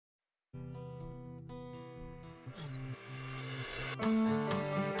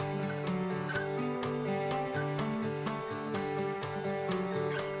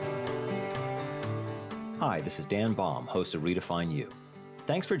Hi, this is Dan Baum, host of Redefine U.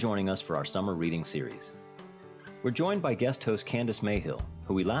 Thanks for joining us for our summer reading series. We're joined by guest host Candace Mayhill,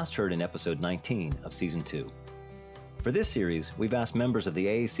 who we last heard in episode 19 of season 2. For this series, we've asked members of the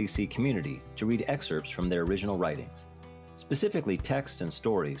AACC community to read excerpts from their original writings, specifically texts and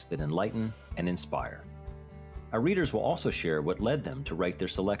stories that enlighten and inspire. Our readers will also share what led them to write their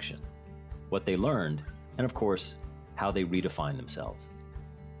selection, what they learned, and of course, how they redefine themselves.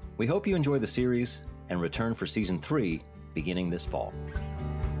 We hope you enjoy the series and return for season 3 beginning this fall.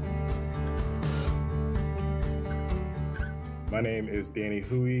 My name is Danny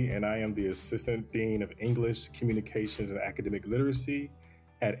Hoey, and I am the Assistant Dean of English, Communications, and Academic Literacy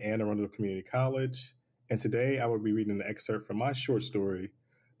at Arundel Community College. And today I will be reading an excerpt from my short story,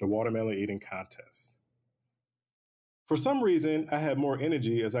 The Watermelon Eating Contest. For some reason, I had more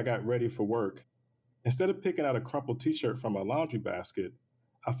energy as I got ready for work. Instead of picking out a crumpled t-shirt from my laundry basket,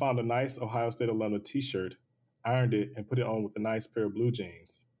 I found a nice Ohio State alumni t-shirt, ironed it, and put it on with a nice pair of blue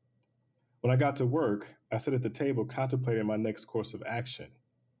jeans. When I got to work, I sat at the table contemplating my next course of action.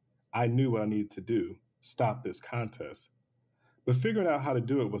 I knew what I needed to do, stop this contest. But figuring out how to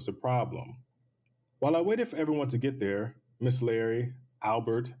do it was a problem. While I waited for everyone to get there, Miss Larry,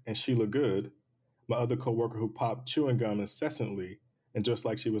 Albert, and Sheila Good, my other coworker who popped chewing gum incessantly and just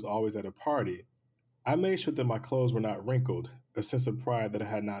like she was always at a party, I made sure that my clothes were not wrinkled, a sense of pride that I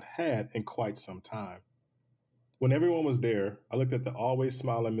had not had in quite some time. When everyone was there, I looked at the always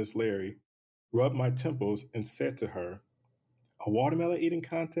smiling Miss Larry, rubbed my temples, and said to her, "A watermelon eating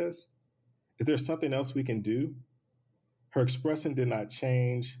contest? Is there something else we can do?" Her expression did not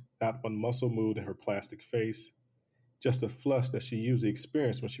change, not one muscle moved in her plastic face, just a flush that she usually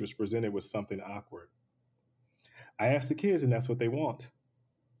experienced when she was presented with something awkward. I asked the kids, and that's what they want.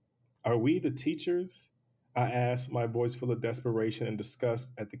 Are we the teachers? I asked, my voice full of desperation and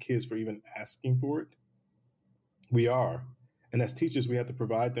disgust at the kids for even asking for it. We are. And as teachers, we have to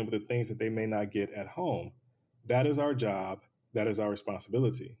provide them with the things that they may not get at home. That is our job. That is our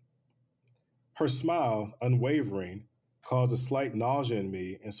responsibility. Her smile, unwavering, caused a slight nausea in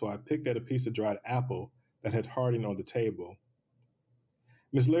me, and so I picked at a piece of dried apple that had hardened on the table.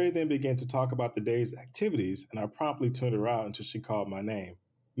 Miss Larry then began to talk about the day's activities, and I promptly tuned her out until she called my name.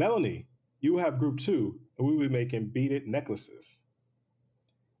 "Melanie, you will have group 2, and we will be making beaded necklaces."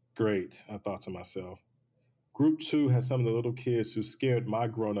 Great, I thought to myself. Group 2 had some of the little kids who scared my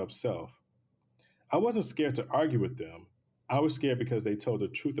grown-up self. I wasn't scared to argue with them. I was scared because they told the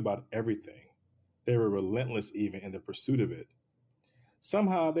truth about everything. They were relentless even in the pursuit of it.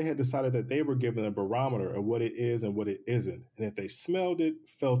 Somehow they had decided that they were given a barometer of what it is and what it isn't, and if they smelled it,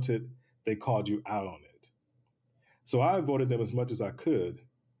 felt it, they called you out on it. So I avoided them as much as I could.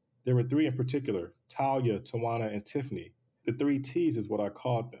 There were 3 in particular, Talia, Tawana, and Tiffany. The 3 T's is what I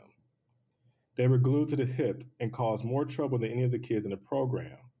called them. They were glued to the hip and caused more trouble than any of the kids in the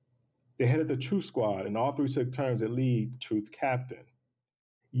program. They headed the Truth Squad, and all 3 took turns at lead Truth Captain.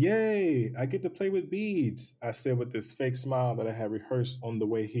 "Yay, I get to play with beads," I said with this fake smile that I had rehearsed on the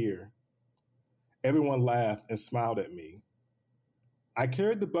way here. Everyone laughed and smiled at me. I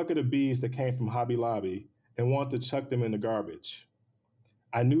carried the bucket of beads that came from Hobby Lobby and wanted to chuck them in the garbage.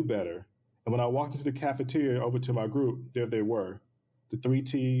 I knew better, and when I walked into the cafeteria over to my group, there they were, the 3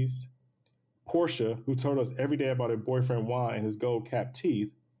 T's, Portia, who told us every day about her boyfriend Juan and his gold-capped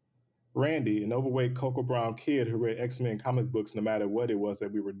teeth, Randy, an overweight cocoa brown kid who read X-Men comic books no matter what it was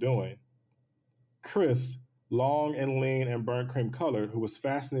that we were doing, Chris, long and lean and burnt cream colored, who was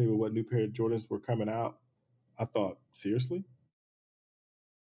fascinated with what new pair of Jordans were coming out. I thought, seriously?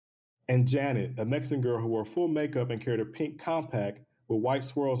 And Janet, a Mexican girl who wore full makeup and carried a pink compact with white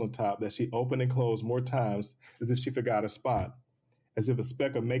swirls on top that she opened and closed more times as if she forgot a spot, as if a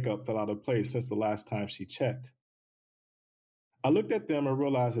speck of makeup fell out of place since the last time she checked. I looked at them and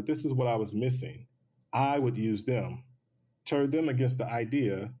realized that this was what I was missing. I would use them, turn them against the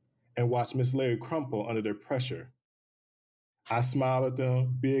idea, and watch Miss Larry crumple under their pressure. I smiled at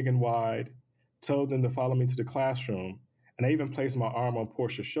them, big and wide, told them to follow me to the classroom, and I even placed my arm on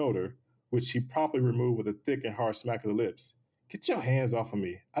Portia's shoulder, which she promptly removed with a thick and hard smack of the lips. "Get your hands off of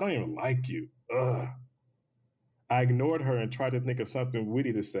me. I don't even like you. Ugh." I ignored her and tried to think of something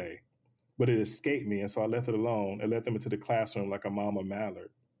witty to say, but it escaped me, and so I left it alone and led them into the classroom like a mama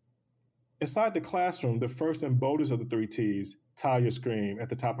mallard. Inside the classroom, the first and boldest of the 3 T's, Talia screamed at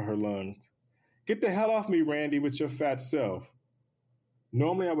the top of her lungs, "Get the hell off me, Randy, with your fat self."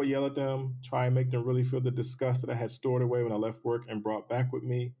 Normally I would yell at them, try and make them really feel the disgust that I had stored away when I left work and brought back with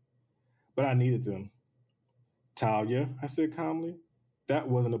me, but I needed them. Talia, I said calmly. That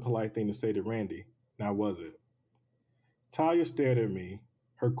wasn't a polite thing to say to Randy, now was it? Talia stared at me,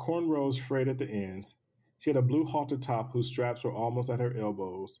 her cornrows frayed at the ends. She had a blue halter top whose straps were almost at her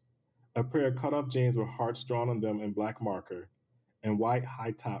elbows, a pair of cut-off jeans with hearts drawn on them in black marker, and white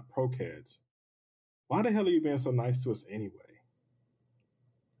high-top pro-keds. Why the hell are you being so nice to us anyway?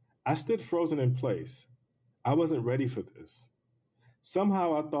 I stood frozen in place. I wasn't ready for this.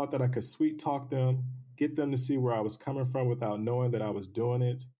 Somehow I thought that I could sweet talk them, get them to see where I was coming from without knowing that I was doing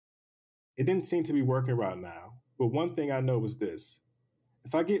it. It didn't seem to be working right now, but one thing I know was this.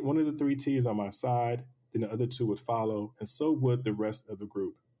 If I get one of the three T's on my side, then the other two would follow, and so would the rest of the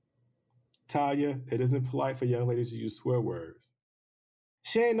group. Talia, it isn't polite for young ladies to use swear words.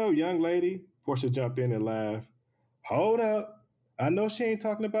 She ain't no young lady, Portia jumped in and laughed. Hold up. I know she ain't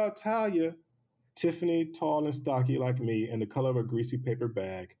talking about Talia. Tiffany, tall and stocky like me and the color of a greasy paper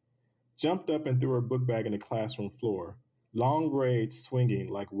bag, jumped up and threw her book bag in the classroom floor, long braids swinging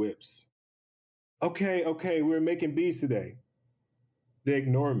like whips. Okay, we're making B's today. They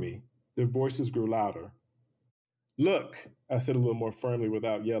ignored me. Their voices grew louder. Look, I said a little more firmly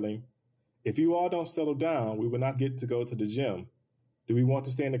without yelling, if you all don't settle down, we will not get to go to the gym. Do we want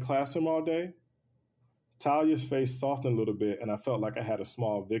to stay in the classroom all day? Talia's face softened a little bit, and I felt like I had a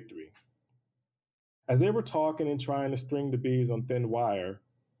small victory. As they were talking and trying to string the bees on thin wire,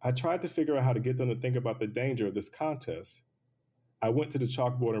 I tried to figure out how to get them to think about the danger of this contest. I went to the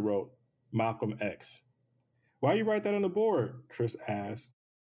chalkboard and wrote, Malcolm X. Why you write that on the board? Chris asked.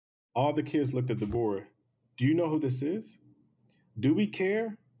 All the kids looked at the board. Do you know who this is? Do we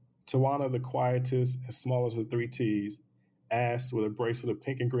care? Tawana, the quietest and smallest of the three T's, asked with a bracelet of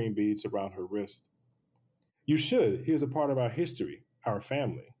pink and green beads around her wrist. You should. He is a part of our history, our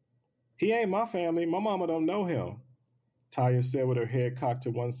family. He ain't my family. My mama don't know him, Talia said with her head cocked to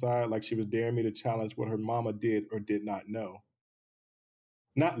one side like she was daring me to challenge what her mama did or did not know.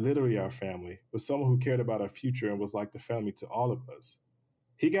 Not literally our family, but someone who cared about our future and was like the family to all of us.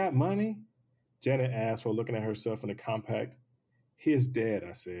 He got money? Janet asked while looking at herself in the compact. He is dead,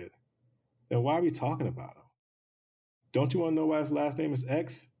 I said. Then why are we talking about him? Don't you want to know why his last name is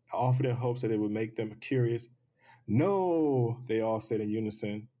X? I offered in hopes that it would make them curious. No, they all said in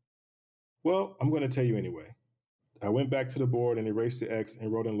unison. Well, I'm going to tell you anyway. I went back to the board and erased the X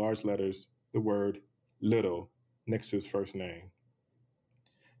and wrote in large letters the word Little next to his first name.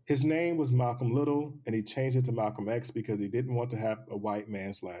 His name was Malcolm Little, and he changed it to Malcolm X because he didn't want to have a white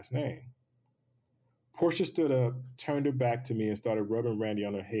man's last name. Portia stood up, turned her back to me, and started rubbing Randy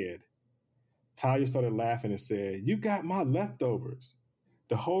on her head. Talia started laughing and said, You got my leftovers.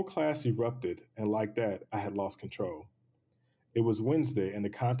 The whole class erupted, and like that, I had lost control. It was Wednesday, and the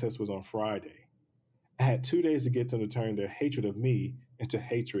contest was on Friday. I had 2 days to get them to turn their hatred of me into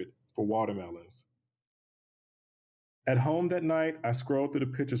hatred for watermelons. At home that night, I scrolled through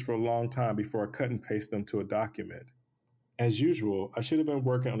the pictures for a long time before I cut and pasted them to a document. As usual, I should have been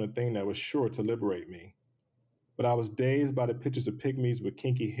working on a thing that was sure to liberate me. But I was dazed by the pictures of pygmies with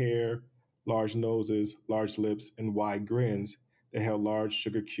kinky hair, large noses, large lips, and wide grins that held large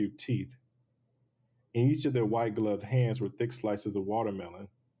sugar-cubed teeth. In each of their white-gloved hands were thick slices of watermelon.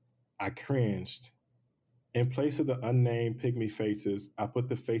 I cringed. In place of the unnamed pygmy faces, I put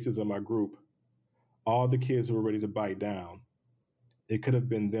the faces of my group, all the kids who were ready to bite down. It could have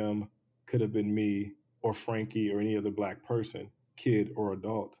been them, could have been me, or Frankie, or any other Black person, kid or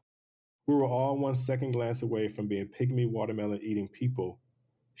adult. We were all 1 second glance away from being pygmy watermelon-eating people,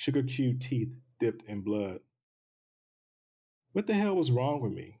 sugar-cubed teeth dipped in blood. What the hell was wrong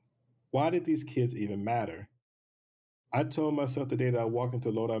with me? Why did these kids even matter? I told myself the day that I walked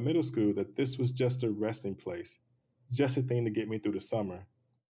into Lodi Middle School that this was just a resting place, just a thing to get me through the summer.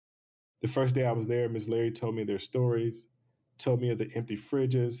 The first day I was there, Miss Larry told me their stories, told me of the empty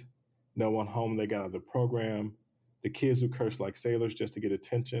fridges, no one home they got out of the program, the kids who cursed like sailors just to get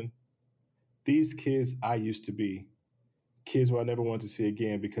attention. These kids I used to be, kids who I never wanted to see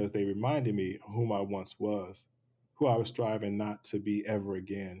again because they reminded me of whom I once was, who I was striving not to be ever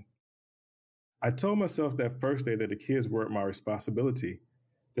again. I told myself that first day that the kids weren't my responsibility,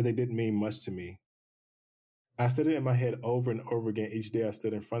 that they didn't mean much to me. I said it in my head over and over again each day I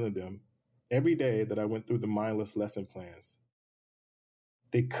stood in front of them, every day that I went through the mindless lesson plans.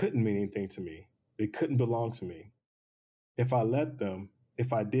 They couldn't mean anything to me. They couldn't belong to me. If I let them,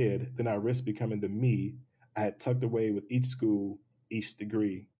 if I did, then I risked becoming the me I had tucked away with each school, each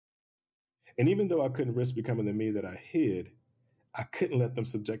degree. And even though I couldn't risk becoming the me that I hid, I couldn't let them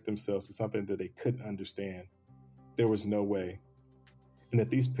subject themselves to something that they couldn't understand. There was no way. And if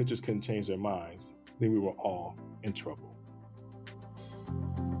these pictures couldn't change their minds, then we were all in trouble.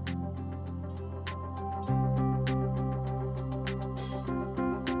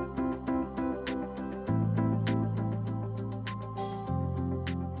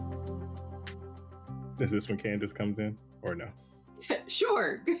 Is this when Candace comes in or no?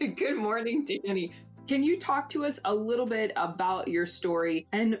 Sure. Good morning, Danny. Can you talk to us a little bit about your story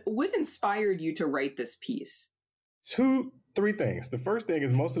and what inspired you to write this piece? Three things. The first thing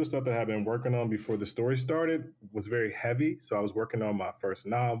is most of the stuff that I've been working on before the story started was very heavy. So I was working on my first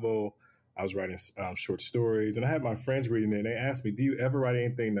novel. I was writing short stories, and I had my friends reading it, and they asked me, "Do you ever write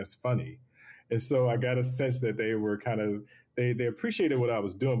anything that's funny?" And so I got a sense that they were they appreciated what I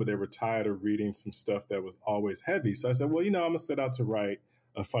was doing, but they were tired of reading some stuff that was always heavy. So I said, well, I'm gonna set out to write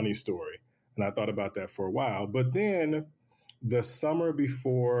a funny story, and I thought about that for a while. But then the summer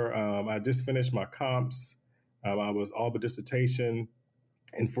before, I just finished my comps. I was all but dissertation.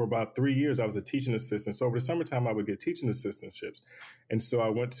 And for about 3 years, I was a teaching assistant. So over the summertime, I would get teaching assistantships. And so I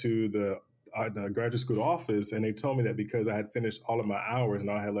went to the graduate school office, and they told me that because I had finished all of my hours and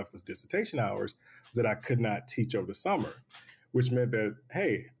all I had left was dissertation hours, that I could not teach over the summer, which meant that,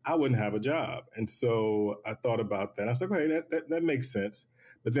 hey, I wouldn't have a job. And so I thought about that. I was like, hey, that makes sense.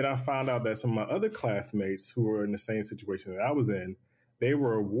 But then I found out that some of my other classmates who were in the same situation that I was in, they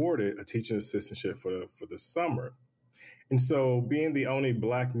were awarded a teaching assistantship for the summer. And so being the only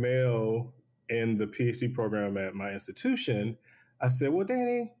Black male in the Ph.D. program at my institution, I said, well,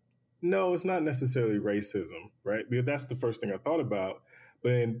 Danny, no, it's not necessarily racism, right? Because that's the first thing I thought about.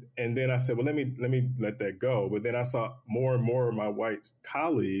 And then I said, well, let me let that go. But then I saw more and more of my white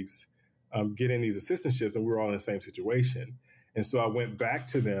colleagues getting these assistantships, and we were all in the same situation. And so I went back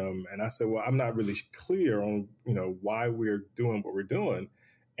to them and I said, well, I'm not really clear on, why we're doing what we're doing.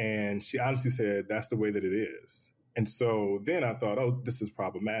 And she honestly said, that's the way that it is. And so then I thought, oh, this is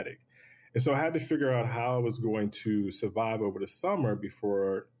problematic. And so I had to figure out how I was going to survive over the summer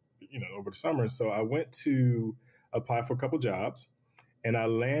over the summer. So I went to apply for a couple jobs, and I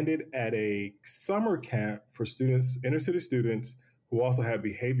landed at a summer camp for students, inner city students who also have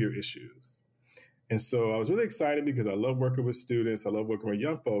behavior issues. And so I was really excited because I love working with students. I love working with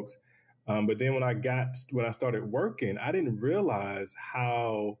young folks. But then when I started working, I didn't realize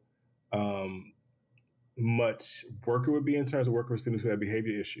how much work it would be in terms of working with students who have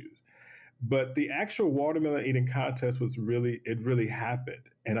behavior issues. But the actual watermelon eating contest really happened.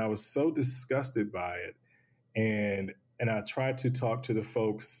 And I was so disgusted by it. And I tried to talk to the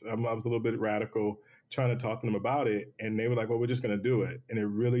folks. I was a little bit radical trying to talk to them about it. And they were like, well, we're just going to do it. And it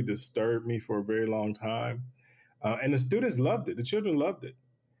really disturbed me for a very long time. And the students loved it. The children loved it.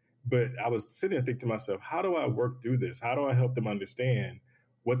 But I was sitting there thinking to myself, how do I work through this? How do I help them understand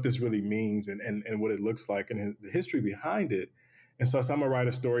what this really means and what it looks like and the history behind it? And so I said, I'm going to write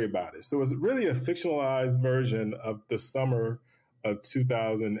a story about it. So it's really a fictionalized version of the summer of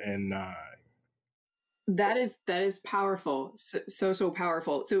 2009. That is powerful. So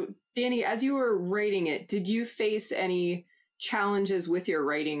powerful. So Danny, as you were writing it, did you face any challenges with your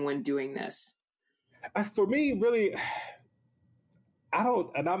writing when doing this? For me, really,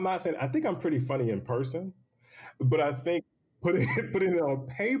 and I'm not saying, I think I'm pretty funny in person, but I think putting it on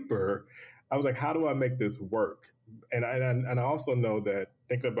paper, I was like, how do I make this work? And I also know that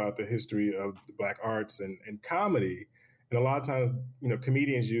thinking about the history of the Black arts and comedy, and a lot of times,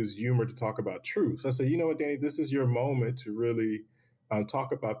 comedians use humor to talk about truth. So I said, you know what, Danny, this is your moment to really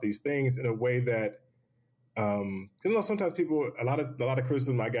talk about these things in a way that, sometimes a lot of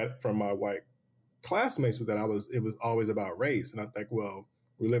criticism I got from my white classmates was that it was always about race. And I think, well,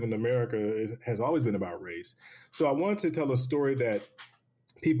 we live in America, it has always been about race. So I wanted to tell a story that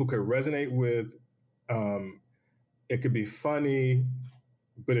people could resonate with. It could be funny,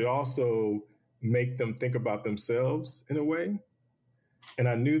 but it also make them think about themselves in a way. And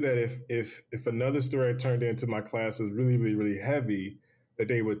I knew that if another story I turned into my class was really, really, really heavy, that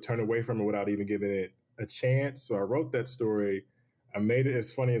they would turn away from it without even giving it a chance. So I wrote that story. I made it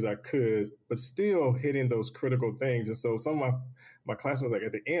as funny as I could, but still hitting those critical things. And so some of my classmates, like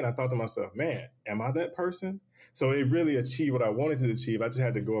at the end, I thought to myself, man, am I that person? So it really achieved what I wanted to achieve. I just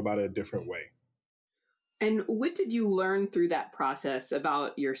had to go about it a different way. And what did you learn through that process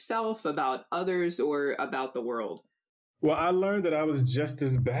about yourself, about others, or about the world? Well, I learned that I was just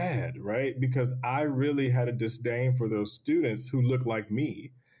as bad, right? Because I really had a disdain for those students who looked like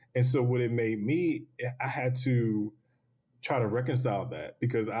me. And so what it made me, I had to try to reconcile that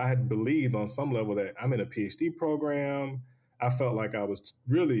because I had believed on some level that I'm in a PhD program. I felt like I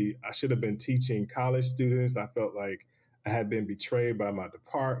should have been teaching college students. I felt like I had been betrayed by my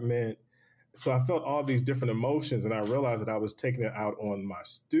department. So I felt all these different emotions, and I realized that I was taking it out on my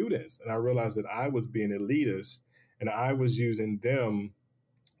students. And I realized that I was being elitist, and I was using them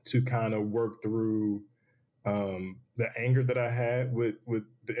to kind of work through the anger that I had with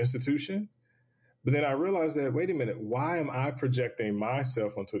the institution. But then I realized that, wait a minute, why am I projecting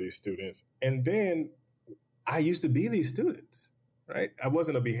myself onto these students? And then I used to be these students, right? I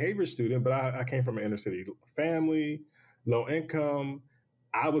wasn't a behavior student, but I came from an inner city family, low income.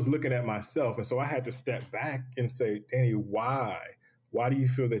 I was looking at myself. And so I had to step back and say, Danny, why? Why do you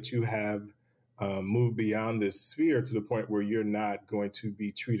feel that you have moved beyond this sphere to the point where you're not going to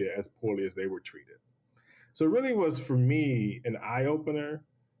be treated as poorly as they were treated? So it really was, for me, an eye opener.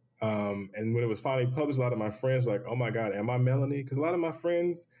 And when it was finally published, a lot of my friends were like, oh my God, am I Melanie? Because a lot of my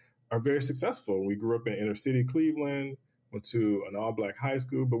friends are very successful. We grew up in inner city Cleveland, went to an all Black high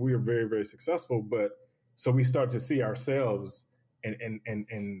school, but we were very, very successful. But so we start to see ourselves, and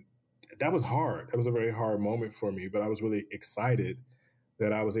that was hard. That was a very hard moment for me, but I was really excited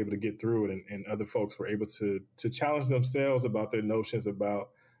that I was able to get through it, and other folks were able to challenge themselves about their notions about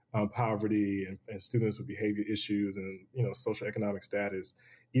poverty and students with behavior issues and, you know, social economic status,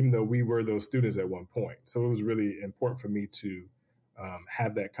 even though we were those students at one point. So it was really important for me to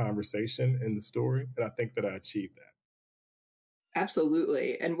have that conversation in the story. And I think that I achieved that.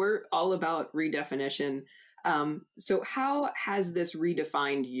 Absolutely. And we're all about redefinition. So how has this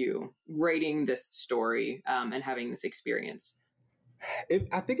redefined you writing this story and having this experience?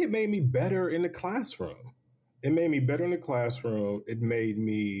 I think it made me better in the classroom. It made me better in the classroom. It made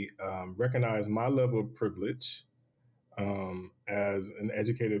me recognize my level of privilege as an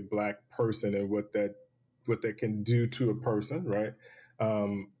educated Black person and what that can do to a person, right?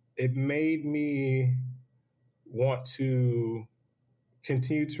 It made me want to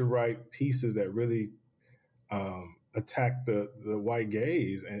continue to write pieces that really attack the white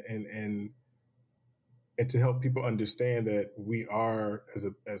gaze and to help people understand that we are, as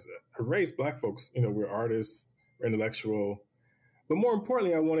a race, Black folks, you know, we're artists, we're intellectual, but more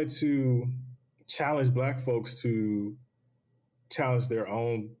importantly, I wanted to challenge Black folks to challenge their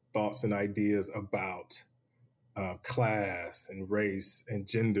own thoughts and ideas about class and race and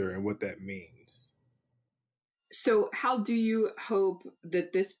gender and what that means. So how do you hope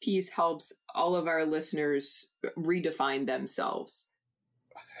that this piece helps all of our listeners redefine themselves?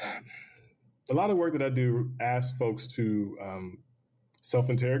 A lot of work that I do asks folks to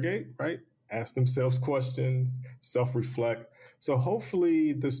self-interrogate, right? Ask themselves questions, self-reflect. So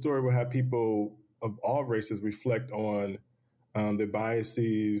hopefully this story will have people of all races reflect on their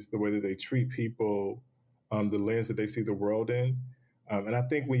biases, the way that they treat people, the lens that they see the world in. And I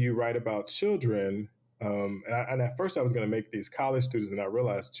think when you write about children, and at first I was going to make these college students, and I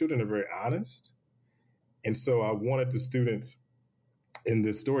realized children are very honest. And so I wanted the students in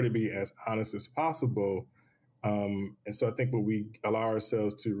this story to be as honest as possible. And so I think when we allow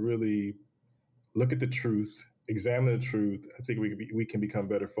ourselves to really look at the truth, examine the truth, I think we can become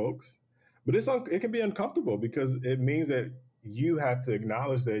better folks. But it can be uncomfortable because it means that you have to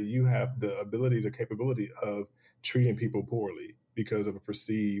acknowledge that you have the ability, the capability of treating people poorly because of a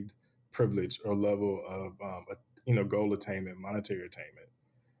perceived privilege or level of goal attainment, monetary attainment,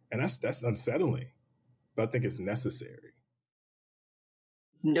 and that's unsettling. But I think it's necessary.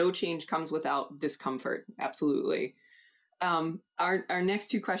 No change comes without discomfort. Absolutely. Our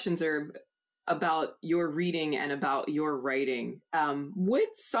next two questions are about your reading and about your writing.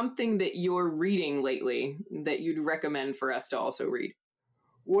 What's something that you're reading lately that you'd recommend for us to also read?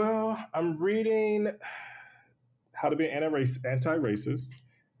 Well, I'm reading How to Be Anti-Racist.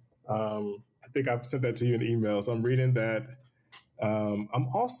 I think I've sent that to you in email. So I'm reading that. I'm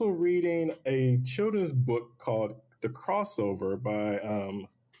also reading a children's book called The Crossover by,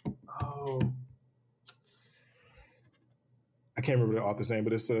 I can't remember the author's name,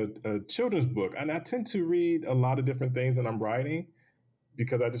 but it's a children's book. And I tend to read a lot of different things that I'm writing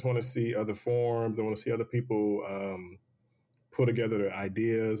because I just want to see other forms. I want to see other people pull together their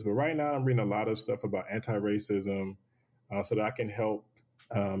ideas. But right now I'm reading a lot of stuff about anti-racism so that I can help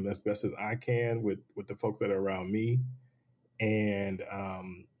as best as I can with the folks that are around me. And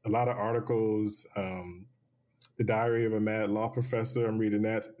a lot of articles, The Diary of a Mad Law Professor. I'm reading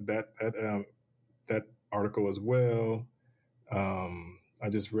that article as well. I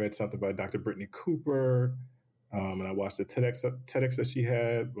just read something by Dr. Brittany Cooper, and I watched the TEDx that she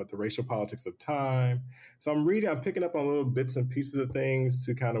had about the racial politics of time. So I'm picking up on little bits and pieces of things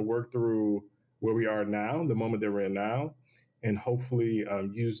to kind of work through where we are now, the moment that we're in now, and hopefully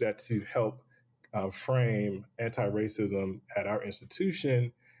use that to help frame anti-racism at our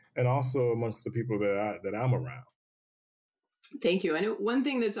institution and also amongst the people that I'm around. Thank you. And one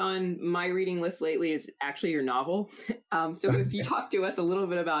thing that's on my reading list lately is actually your novel. So if you talk to us a little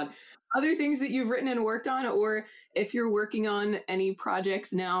bit about other things that you've written and worked on, or if you're working on any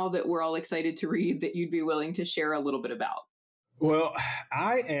projects now that we're all excited to read that you'd be willing to share a little bit about. Well,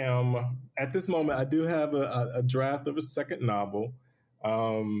 I am, at this moment, I do have a draft of a second novel.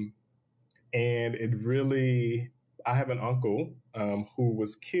 And I have an uncle who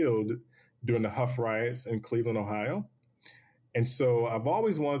was killed during the Huff riots in Cleveland, Ohio. And so I've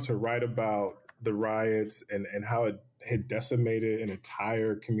always wanted to write about the riots and how it had decimated an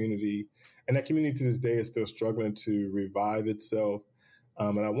entire community. And that community to this day is still struggling to revive itself.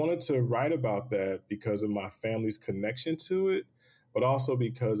 And I wanted to write about that because of my family's connection to it, but also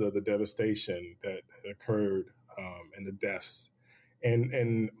because of the devastation that occurred and the deaths.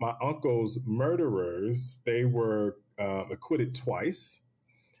 And my uncle's murderers, they were acquitted twice.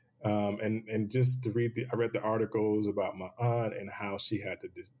 And just to I read the articles about my aunt and how she had to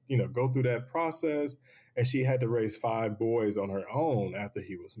just, go through that process, and she had to raise 5 boys on her own after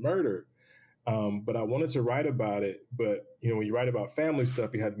he was murdered. But I wanted to write about it. But, when you write about family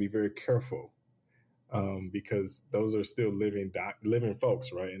stuff, you have to be very careful because those are still living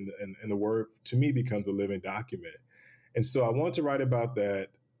folks, right? And the word to me becomes a living document. And so I wanted to write about that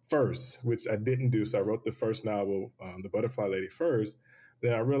first, which I didn't do. So I wrote the first novel, The Butterfly Lady, first.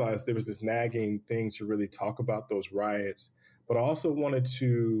 Then I realized there was this nagging thing to really talk about those riots, but I also wanted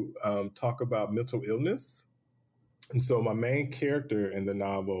to talk about mental illness. And so my main character in the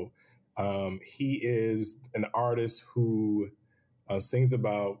novel, he is an artist who sings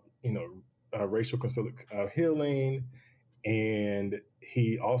about, racial healing. And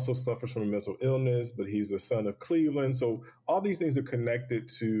he also suffers from a mental illness, but he's a son of Cleveland. So all these things are connected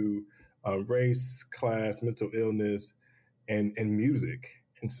to race, class, mental illness, and music.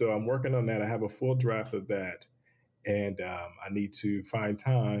 And so I'm working on that. I have a full draft of that, and I need to find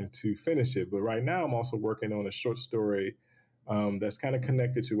time to finish it. But right now I'm also working on a short story that's kind of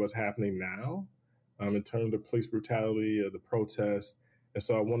connected to what's happening now in terms of the police brutality, the protests. And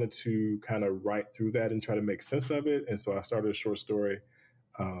so I wanted to kind of write through that and try to make sense of it. And so I started a short story.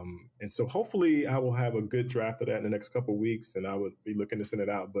 And so hopefully I will have a good draft of that in the next couple of weeks, and I would be looking to send it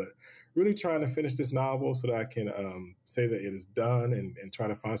out. But really trying to finish this novel so that I can say that it is done and try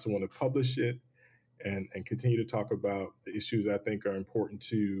to find someone to publish it and continue to talk about the issues I think are important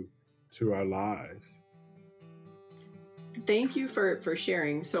to our lives. Thank you for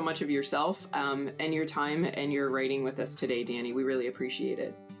sharing so much of yourself and your time and your writing with us today, Danny. We really appreciate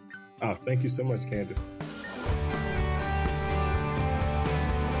it. Oh, thank you so much, Candace.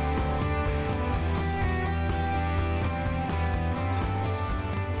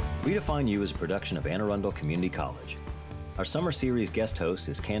 Redefine U is a production of Arundel Community College. Our summer series guest host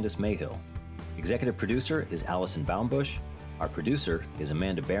is Candace Mayhill. Executive producer is Allison Baumbush. Our producer is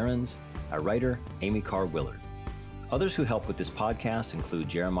Amanda Behrens. Our writer, Amy Carr Willard. Others who help with this podcast include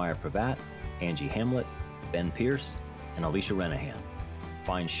Jeremiah Pravat, Angie Hamlet, Ben Pierce, and Alicia Renahan.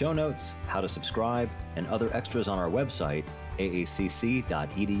 Find show notes, how to subscribe, and other extras on our website,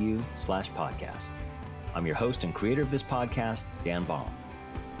 aacc.edu/podcast. I'm your host and creator of this podcast, Dan Baum.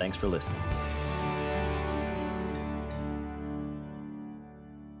 Thanks for listening.